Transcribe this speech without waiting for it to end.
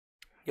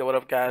Yo, what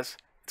up, guys?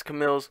 It's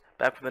Camille's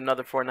back with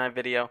another Fortnite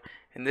video.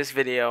 In this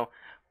video,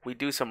 we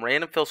do some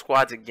random fill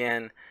squads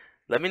again.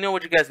 Let me know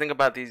what you guys think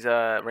about these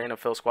random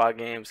fill squad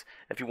games,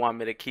 if you want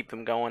me to keep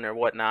them going or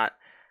whatnot.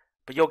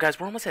 But yo, guys,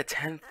 we're almost at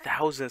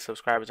 10,000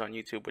 subscribers on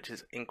YouTube, which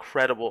is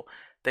incredible.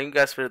 Thank you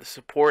guys for the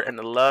support and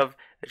the love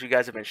that you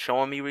guys have been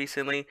showing me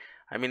recently.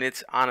 I mean,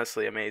 it's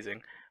honestly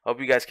amazing. I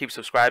hope you guys keep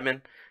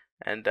subscribing.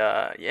 And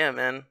yeah,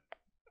 man,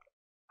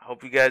 I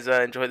hope you guys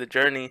enjoy the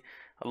journey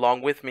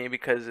along with me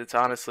because it's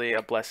honestly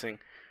a blessing.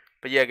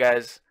 But yeah,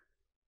 guys,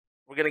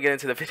 we're gonna get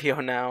into the video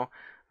now.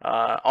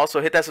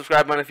 Also, hit that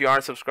subscribe button if you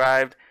aren't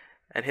subscribed,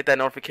 and hit that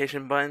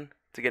notification button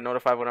to get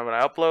notified whenever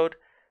I upload.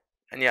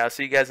 And yeah, I'll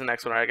see you guys in the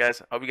next one. Alright,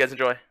 guys. Hope you guys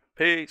enjoy.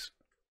 Peace.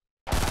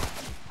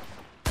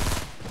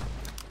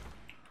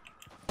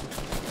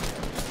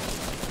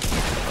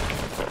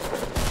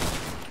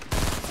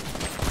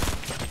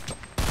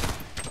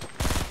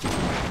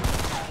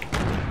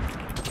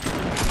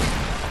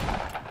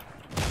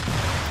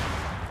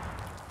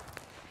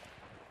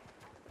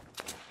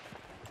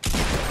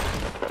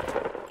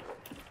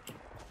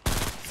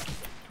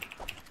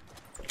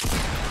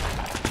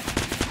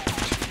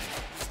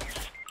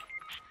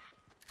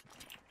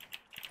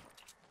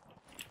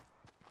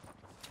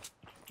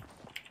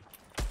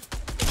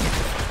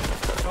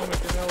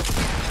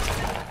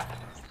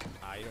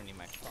 You don't need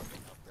my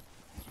fucking help.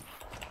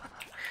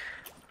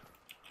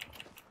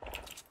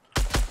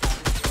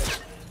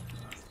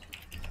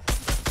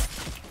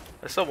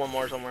 There's still one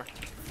more somewhere.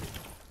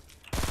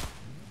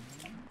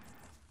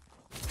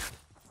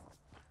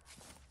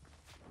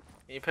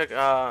 Can you pick, do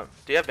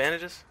you have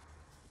bandages?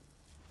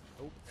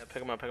 Oh. Yeah,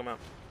 pick them up, pick them up.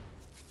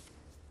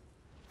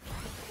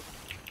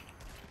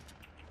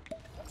 Do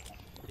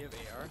you have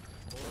AR?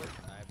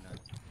 I have none.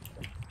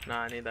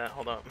 Nah, I need that.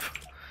 Hold up.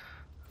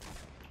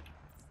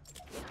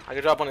 I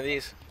could drop one of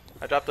these.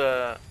 I dropped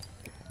the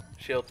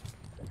shield.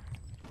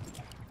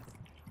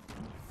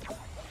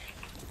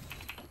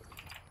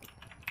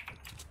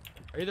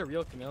 Are you the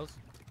real Camille's?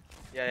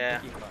 Yeah,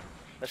 yeah.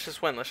 Let's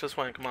just win. Let's just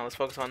win. Come on, let's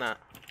focus on that.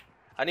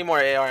 I need more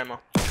AR ammo.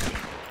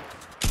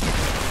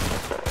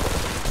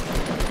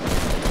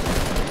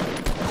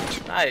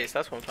 Nice,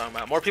 that's what I'm talking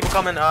about. More people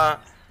coming,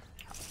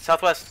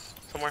 southwest,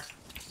 somewhere.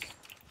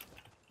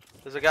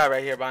 There's a guy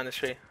right here behind this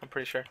tree, I'm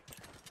pretty sure.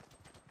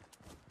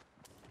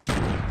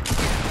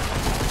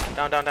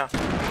 Down, down, down.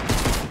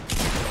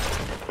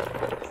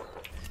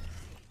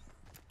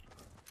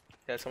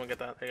 Yeah, someone get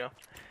that. There you go.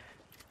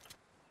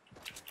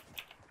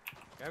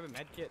 Do I have a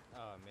med kit?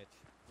 Mitch.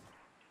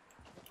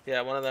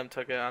 Yeah, one of them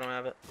took it. I don't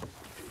have it.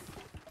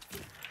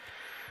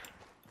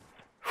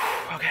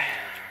 Okay.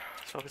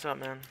 Let's focus up,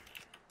 man.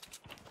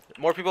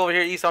 More people over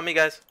here east on me,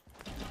 guys.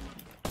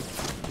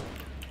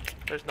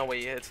 There's no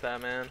way he hits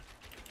that, man.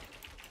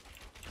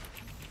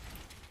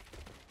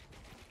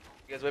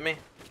 You guys with me?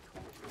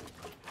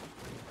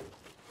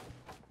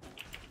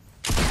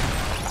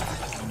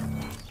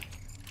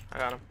 I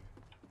got him.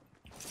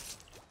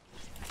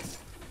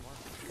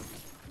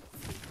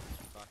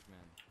 Fuck, man.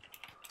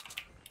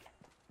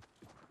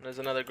 There's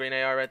another green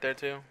AR right there,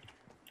 too.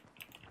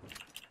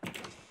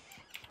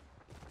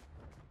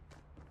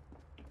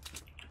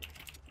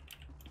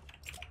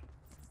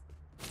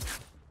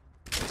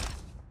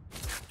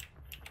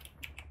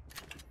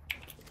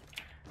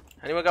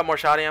 Anyone got more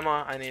shotty ammo?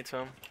 I need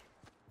some.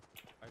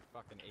 I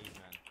fucking ate,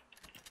 man.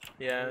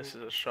 Yeah, this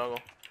is a struggle.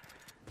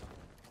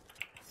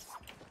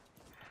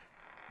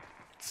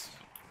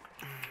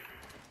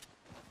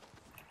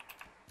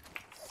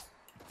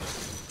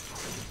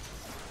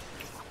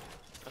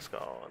 Let's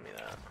go. Let me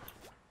that.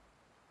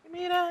 Give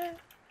me that.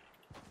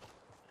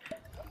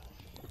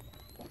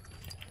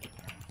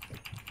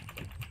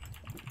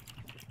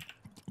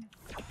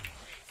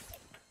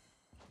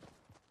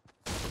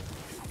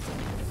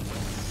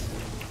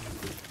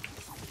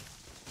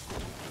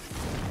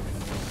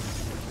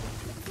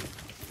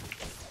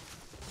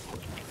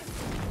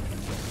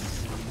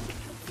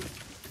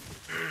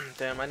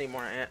 Damn, I need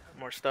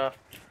more stuff.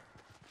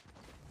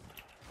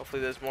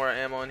 Hopefully there's more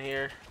ammo in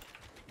here.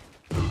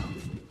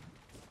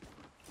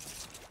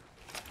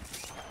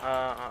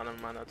 Oh, never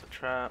mind, that's a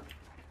trap.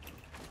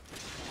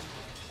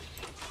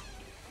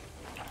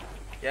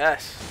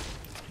 Yes.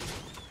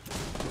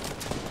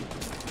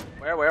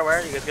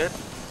 Where? You guys good?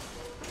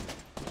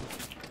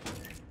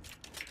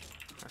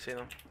 I see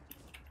them.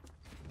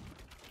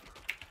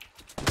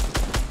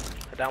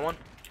 Hit that one.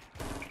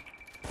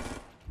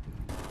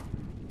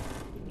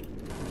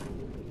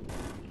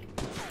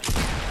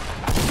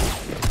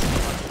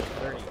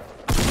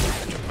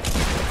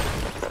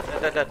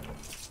 Dead.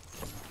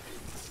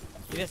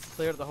 You just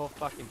cleared the whole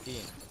fucking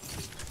team.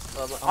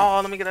 Oh,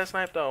 let me get that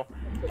snipe though.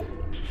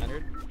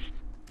 100?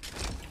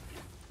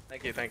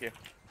 Thank you. Got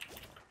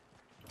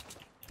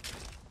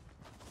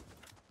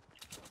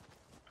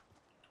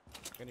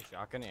any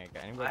shotgun? Yeah,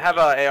 got anybody? I have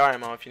AR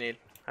ammo if you need.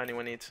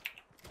 Anyone needs.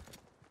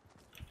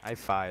 I have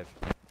 5.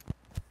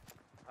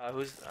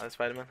 Who's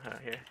Spider-Man?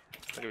 Here,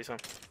 I'll give you some.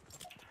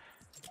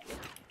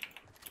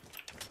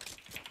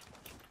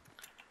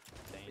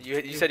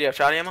 You said you have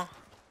shotty ammo?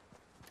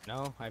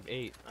 No, I have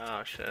 8.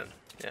 Oh shit.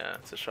 Yeah,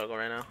 it's a struggle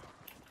right now.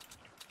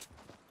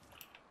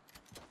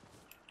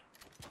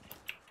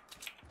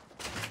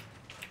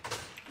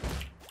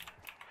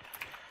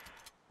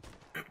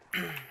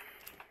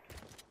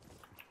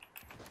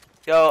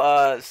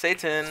 Yo,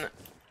 Satan,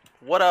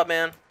 what up,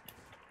 man?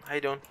 How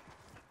you doing?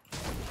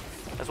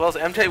 As well as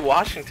MJ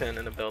Washington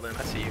in the building.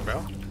 I see you, bro.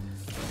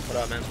 What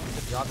up, man?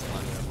 The drop's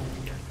landing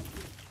over here.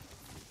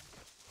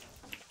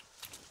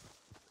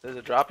 There's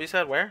a drop, you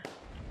said? Where?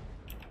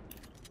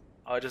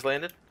 Oh, it just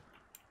landed?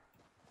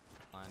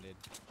 Landed.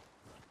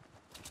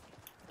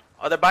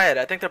 Oh, they're by it.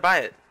 I think they're by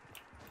it.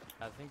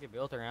 I think they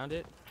built around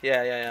it.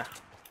 Yeah, yeah, yeah.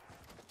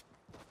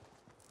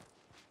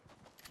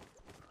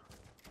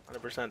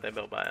 100% they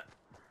built by it.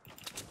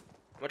 I'm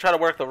gonna try to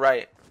work the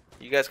right.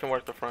 You guys can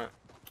work the front.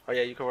 Oh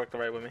yeah, you can work the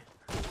right with me.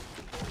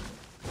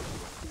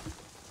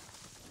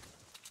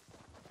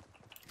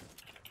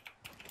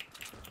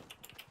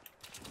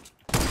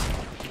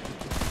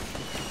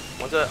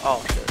 One's a...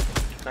 Oh, shit.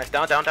 Nice.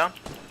 Down, down, down.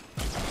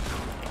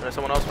 There's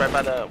someone else right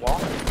by the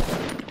wall.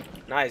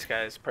 Nice,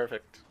 guys.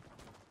 Perfect.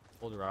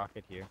 Hold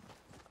rocket here.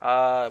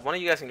 One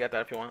of you guys can get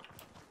that if you want.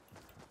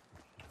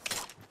 I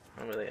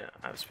don't really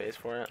have space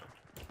for it.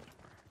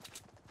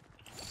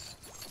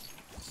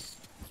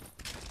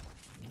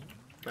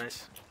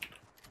 Nice.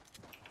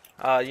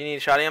 You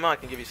need shot ammo? I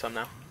can give you some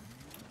now.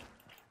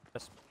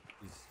 Yes,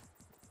 please.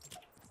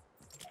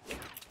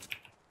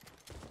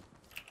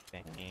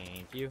 Thank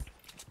you.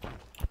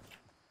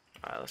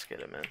 Alright, let's get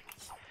it, man.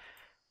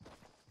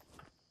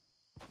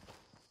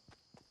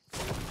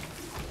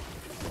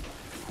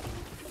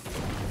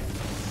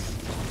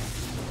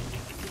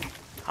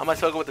 How am I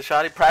so good with the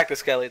shotty?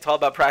 Practice, Kelly. It's all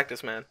about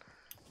practice, man.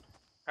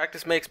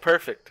 Practice makes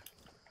perfect.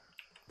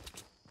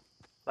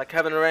 Like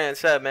Kevin Durant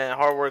said, man,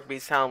 hard work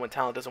beats talent when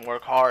talent doesn't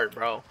work hard,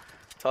 bro.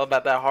 It's all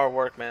about that hard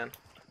work, man.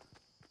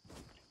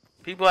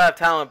 People have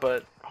talent,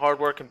 but hard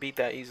work can beat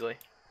that easily.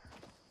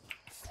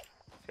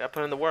 Gotta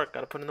put in the work.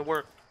 Gotta put in the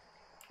work.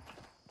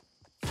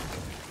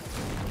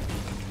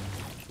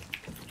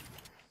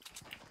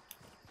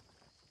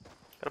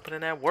 Gotta put in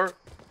that work.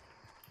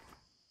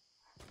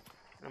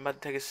 I'm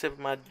about to take a sip of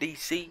my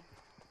DC.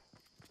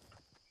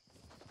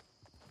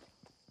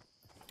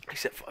 He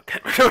said, "Fuck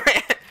Kevin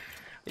Durant."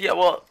 Yeah,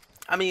 well,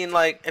 I mean,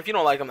 like, if you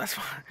don't like him, that's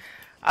fine.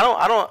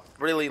 I don't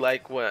really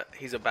like what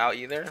he's about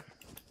either.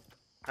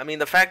 I mean,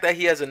 the fact that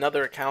he has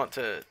another account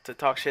to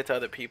talk shit to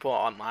other people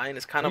online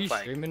is kind Are of you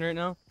like. streaming right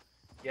now?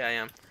 Yeah, I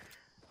am.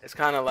 It's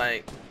kind of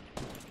like,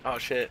 oh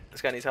shit,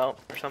 this guy needs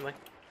help or something.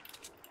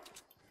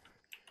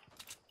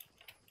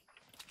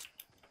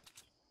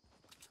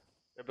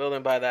 They're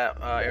building by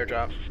that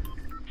airdrop.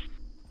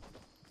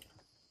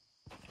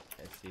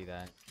 I see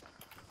that.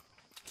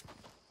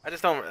 I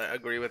just don't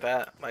agree with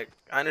that. Like,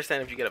 I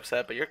understand if you get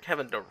upset, but you're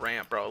Kevin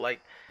Durant, bro.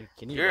 Like,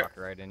 Can you rock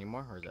right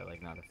anymore, or is that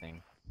like not a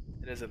thing?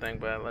 it is a thing,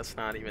 but let's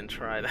not even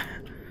try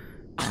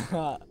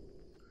that.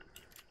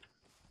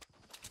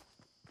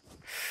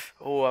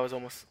 Oh, I was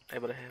almost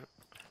able to hit.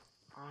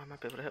 Oh, I might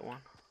be able to hit one.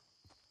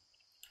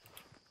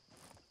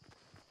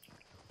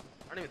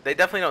 I don't even, they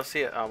definitely don't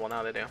see it. Oh, well,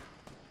 now they do.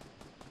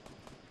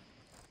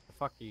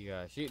 Fuck are you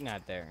shooting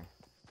at there?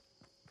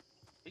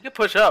 We could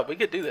push up. We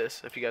could do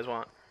this if you guys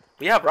want.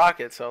 We have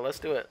rockets, so let's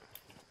do it.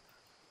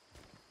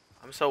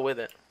 I'm so with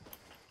it.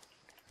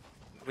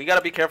 We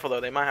gotta be careful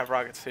though. They might have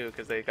rockets too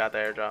because they got the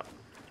airdrop.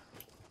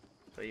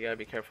 So you gotta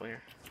be careful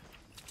here.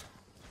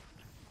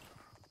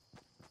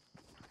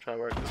 Try to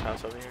work this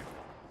house over here.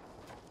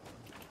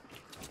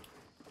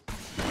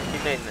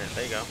 Keep nading it.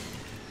 There you go.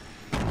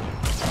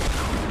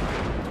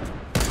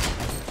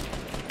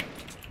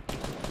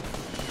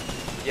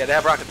 Yeah, they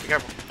have rockets. Be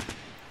careful.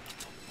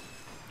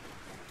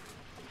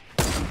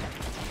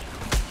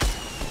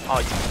 Oh,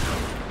 he's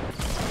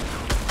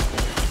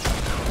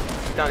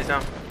down. He's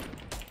down.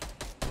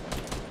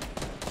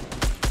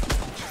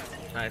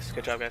 Nice.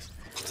 Good job, guys.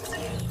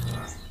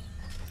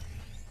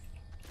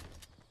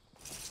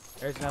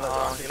 There's another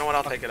rocket. You know what?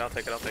 I'll take it. I'll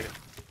take it. I'll take it.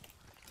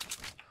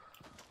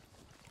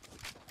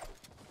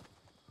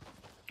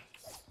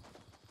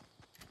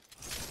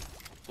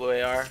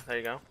 Blue AR. There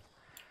you go.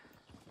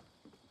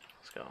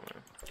 Let's go,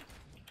 man.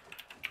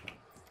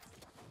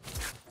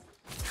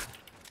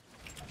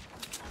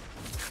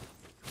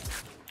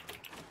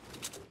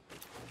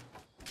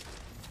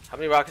 How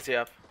many rockets do you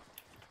have?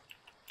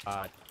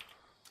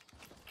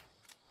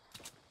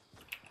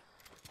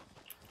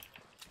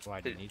 Why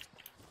do you need?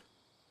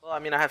 Well, I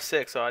mean, I have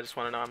 6, so I just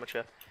want to know how much you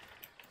have.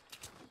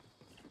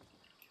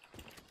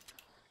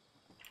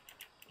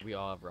 We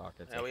all have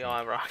rockets. Yeah, we all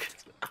have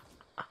rockets.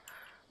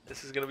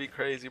 This is gonna be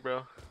crazy,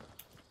 bro.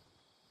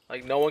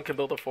 Like, no one can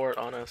build a fort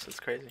on us.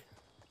 It's crazy.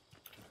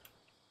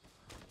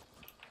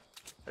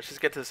 Let's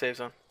just get to the safe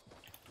zone.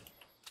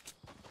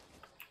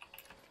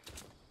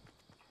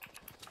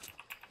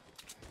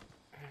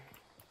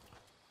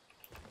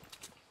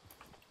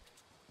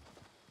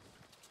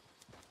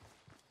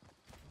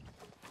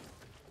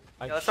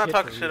 Yeah, let's not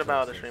talk shit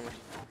about other streamers.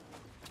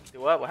 Do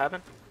what? What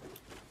happened?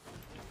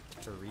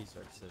 For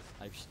resources.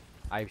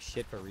 I have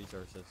shit for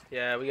resources.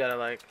 Yeah, we gotta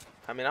like.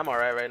 I mean, I'm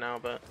alright right now,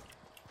 but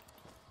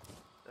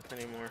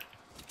definitely need more.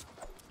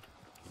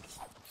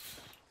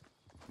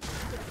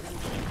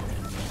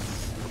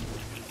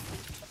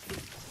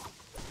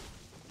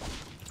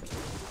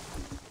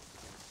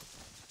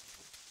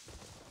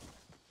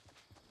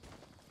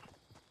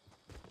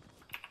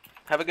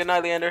 Have a good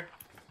night, Leander.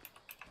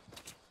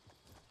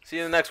 See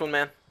you in the next one,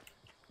 man.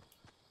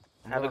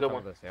 Have a good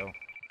one. This hill.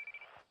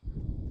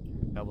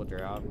 Double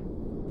drop.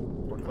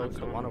 We're close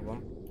to one of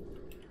them.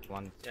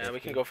 Yeah, we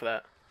can go for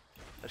that.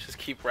 Let's just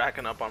keep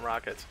racking up on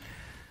rockets.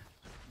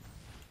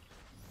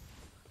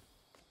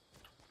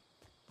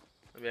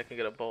 Maybe I can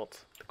get a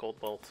bolt, the gold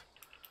bolt.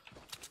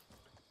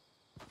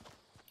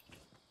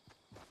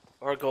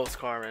 Or a gold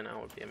scar right now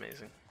would be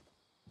amazing.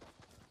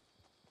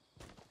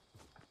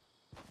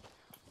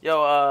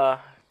 Yo,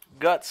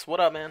 Guts, what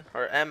up, man?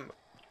 Or M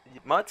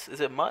Mutts? Is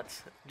it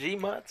Mutts? G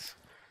Mutts?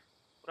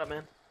 What up,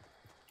 man?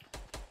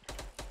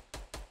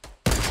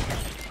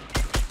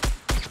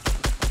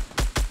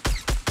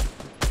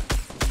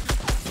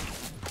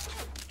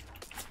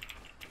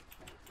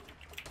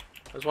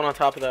 There's one on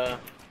top of the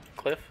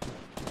cliff.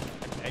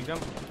 Egged him.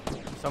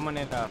 Someone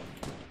in tunnel.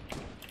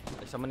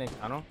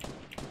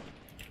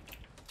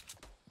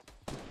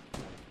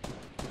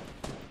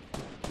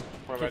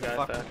 Where are my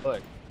guys at?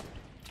 Look.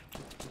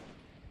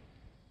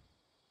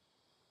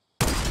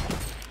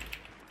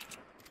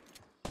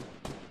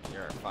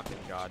 You're a fucking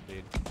god,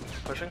 dude.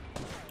 Pushing.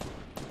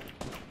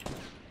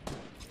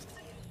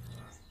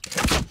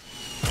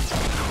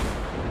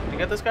 Did you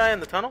get this guy in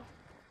the tunnel?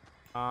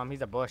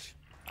 He's a bush.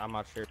 I'm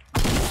not sure.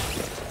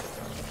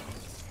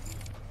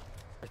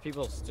 There's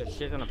people, just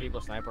shit on a people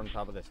sniper on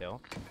top of this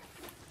hill.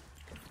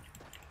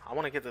 I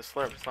want to get this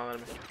slurp. It's not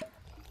letting me.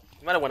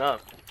 He might have went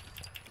up.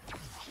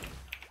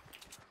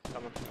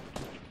 Coming.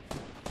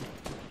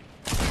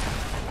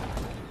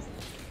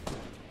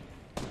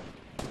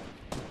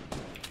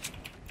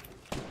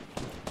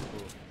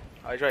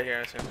 Oh, he's right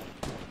here, I see him.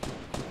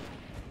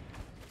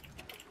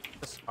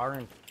 This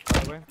iron, by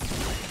the way.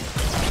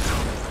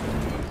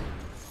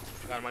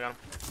 I got him, I got him.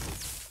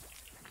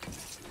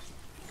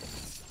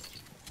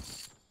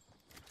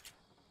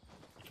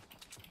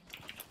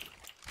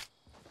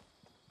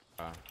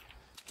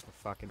 We're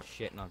fucking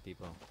shitting on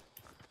people.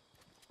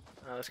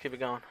 Let's keep it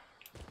going.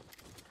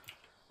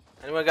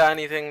 Anyone got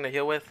anything to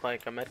heal with,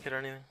 like a medkit or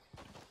anything?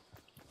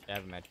 I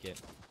have a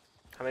medkit.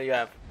 How many you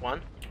have?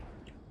 One?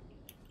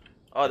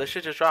 Oh, this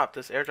shit just dropped.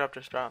 This airdrop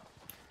just dropped.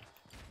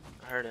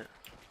 I heard it.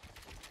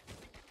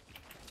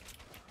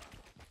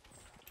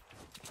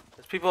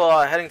 There's people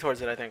heading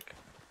towards it, I think.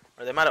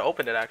 Or they might have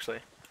opened it, actually.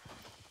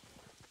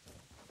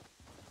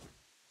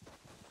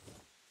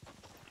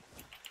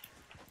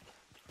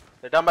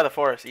 They're down by the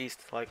forest, east,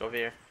 like over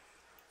here.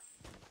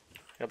 You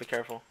gotta be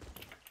careful.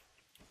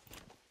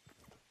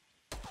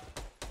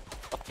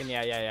 Fucking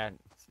yeah.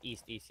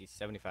 East,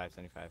 75.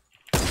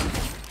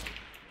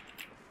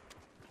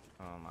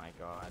 Oh my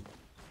god.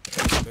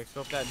 Quick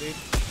scope that dude.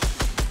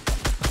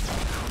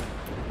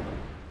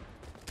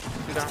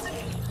 Two down.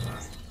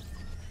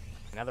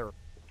 Another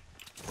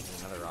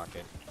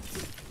rocket.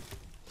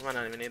 We might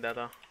not even need that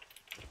though.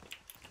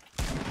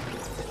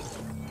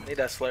 Need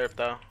that slurp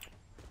though.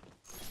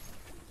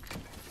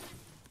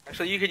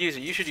 Actually, you could use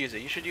it. You should use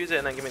it. You should use it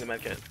and then give me the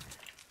medkit.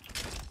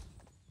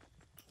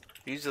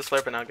 Use the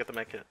slurp and I'll get the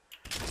medkit.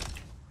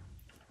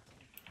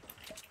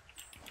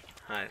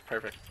 Alright,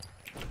 perfect.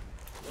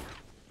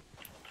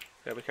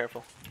 Gotta be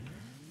careful.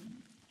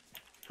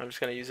 I'm just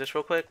gonna use this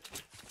real quick.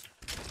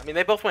 I mean,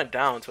 they both went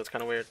down, so it's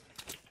kind of weird.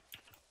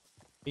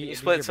 Can you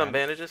split some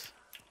bandages?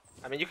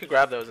 I mean, you can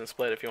grab those and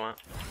split if you want.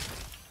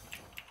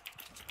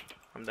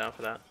 I'm down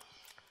for that.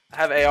 I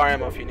have AR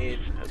ammo if you need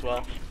as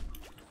well.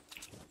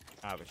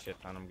 I have a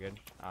shit ton. I'm good.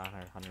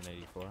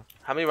 184.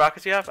 How many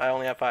rockets do you have? I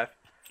only have 5.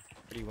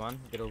 31.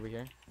 Get over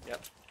here.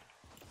 Yep.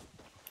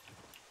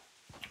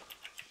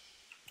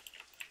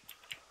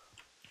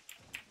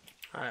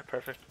 Alright,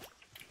 perfect.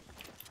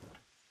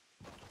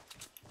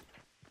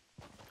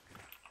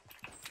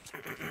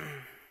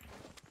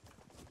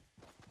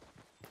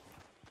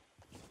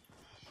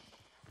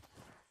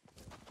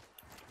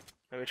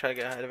 Maybe try to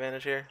get a head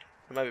advantage here.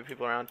 There might be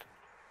people around.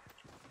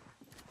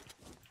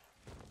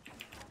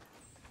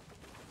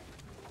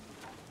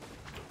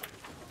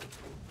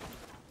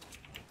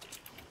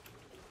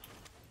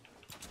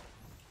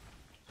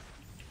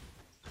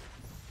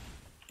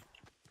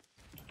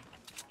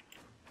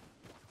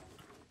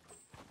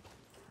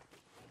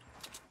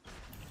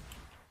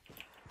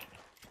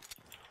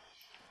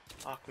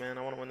 Fuck, man,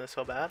 I want to win this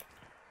so bad.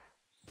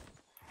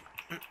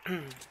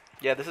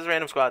 Yeah, this is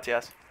random squads,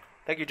 yes.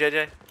 Thank you,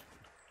 JJ.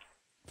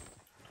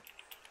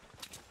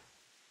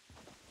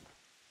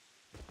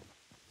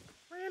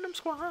 Random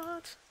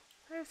squads,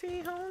 that's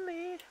the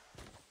only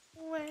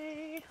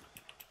way.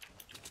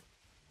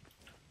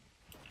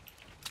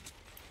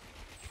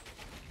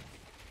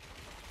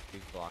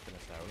 He's blocking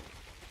us out.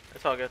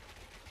 It's all good.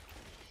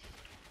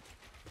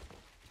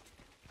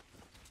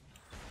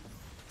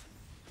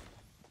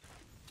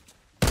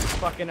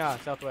 Fucking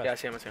southwest. Yeah, I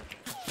see him, I see him.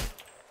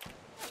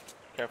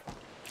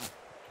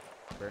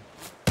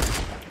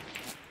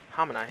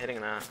 How am I not hitting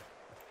that?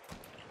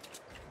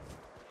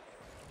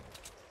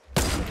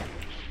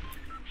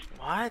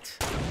 What?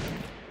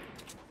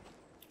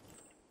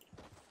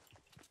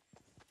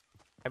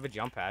 I have a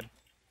jump pad.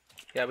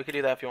 Yeah, we could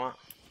do that if you want.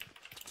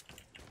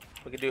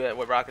 We could do it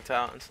with rockets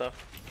out and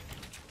stuff.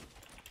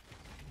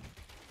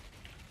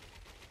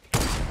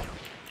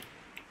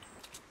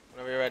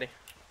 Whenever you're ready.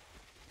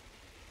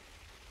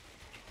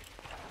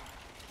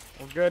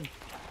 We're good.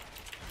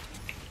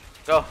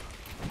 Go.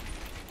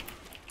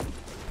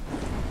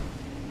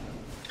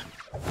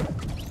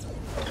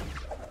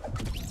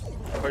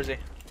 Where is he?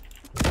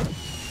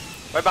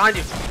 Right behind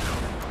you.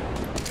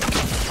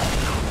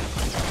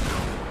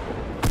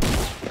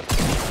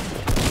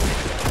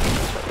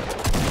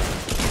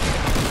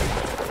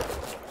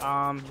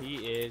 He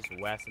is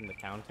west in the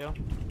town hill.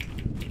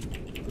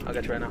 I'll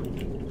get you right now.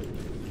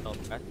 Oh,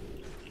 west.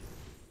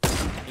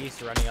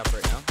 He's running up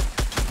right now.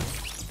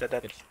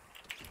 Dead. Good.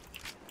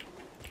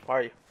 Where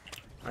are you?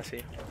 I see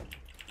you.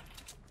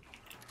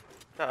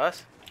 Is that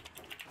us?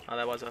 Oh,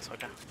 that was us.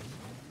 Okay.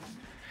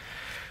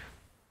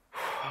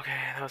 Okay,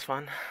 that was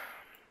fun. Are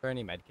there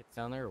any medkits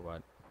down there or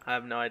what? I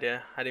have no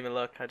idea. I didn't even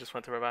look. I just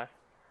went to revive.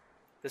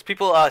 There's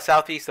people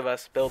southeast of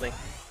us building.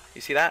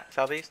 You see that?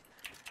 Southeast?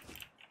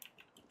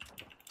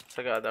 It's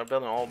like they're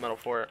building an old metal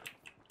fort.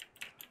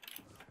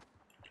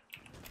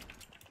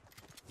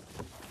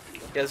 Yeah,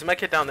 there's a med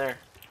kit down there.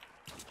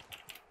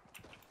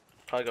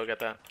 Probably go get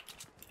that.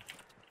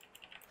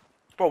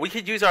 Bro, we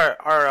could use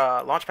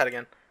our launch pad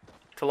again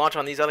to launch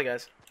on these other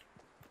guys.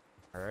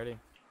 Alrighty.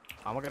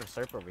 I'm gonna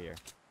surf over here.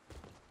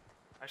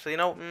 Actually, you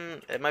know,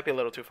 it might be a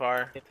little too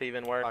far to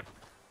even work. Fuck.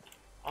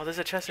 Oh, there's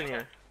a chest in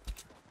here.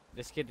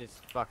 This kid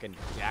just fucking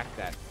jacked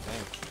that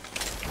thing.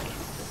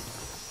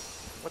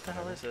 What the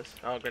hell is this?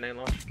 Oh, grenade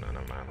launch? No,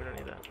 never mind. We don't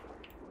need that.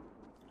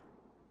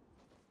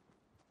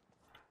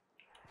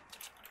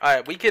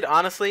 Alright, we could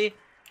honestly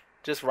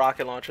just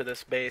rocket launcher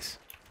this base.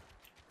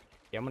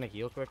 Yeah, I'm gonna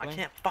heal quickly. I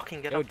can't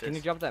fucking get Yo, up this. can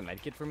you drop that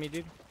medkit for me,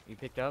 dude? You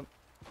picked up?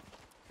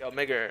 Yo,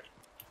 Migger.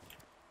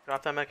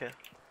 Drop that mecha.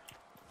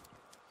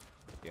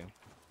 Yeah.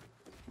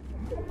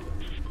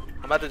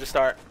 I'm about to just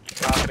start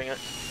rocketing it.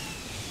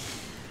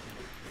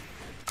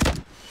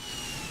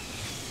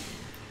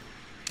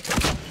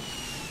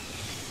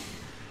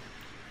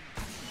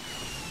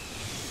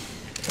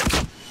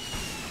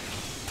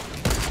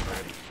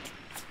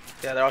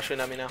 Yeah, they're all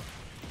shooting at me now.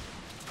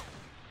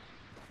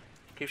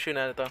 Keep shooting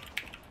at it though.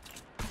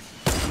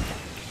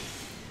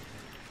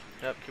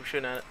 Yep, keep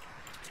shooting at it.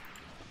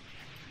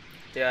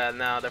 Yeah,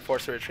 now they're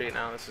forced to retreat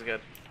now. This is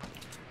good.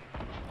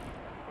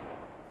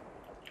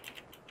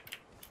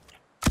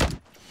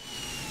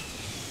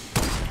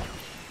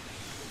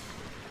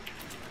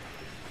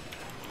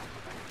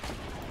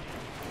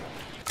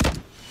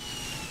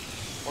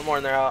 One more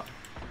and they're out.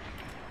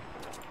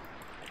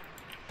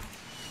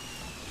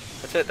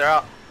 That's it, they're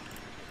out.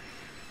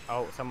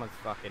 Oh, someone's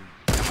fucking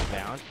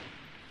down.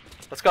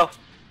 Let's go.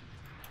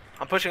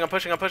 I'm pushing.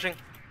 Pushing.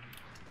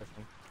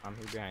 I'm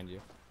here behind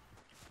you.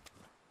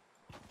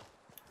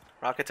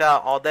 Rockets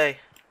out all day.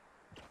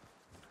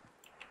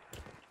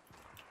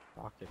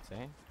 Rockets,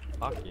 eh?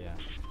 Fuck yeah.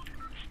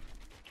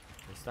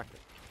 They stuck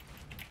it.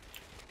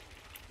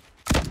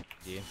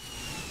 Yeah.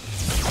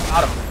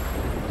 Got him.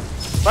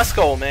 Let's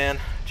go, man.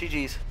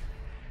 GG's.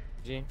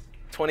 G.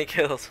 20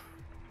 kills.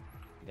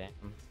 Damn.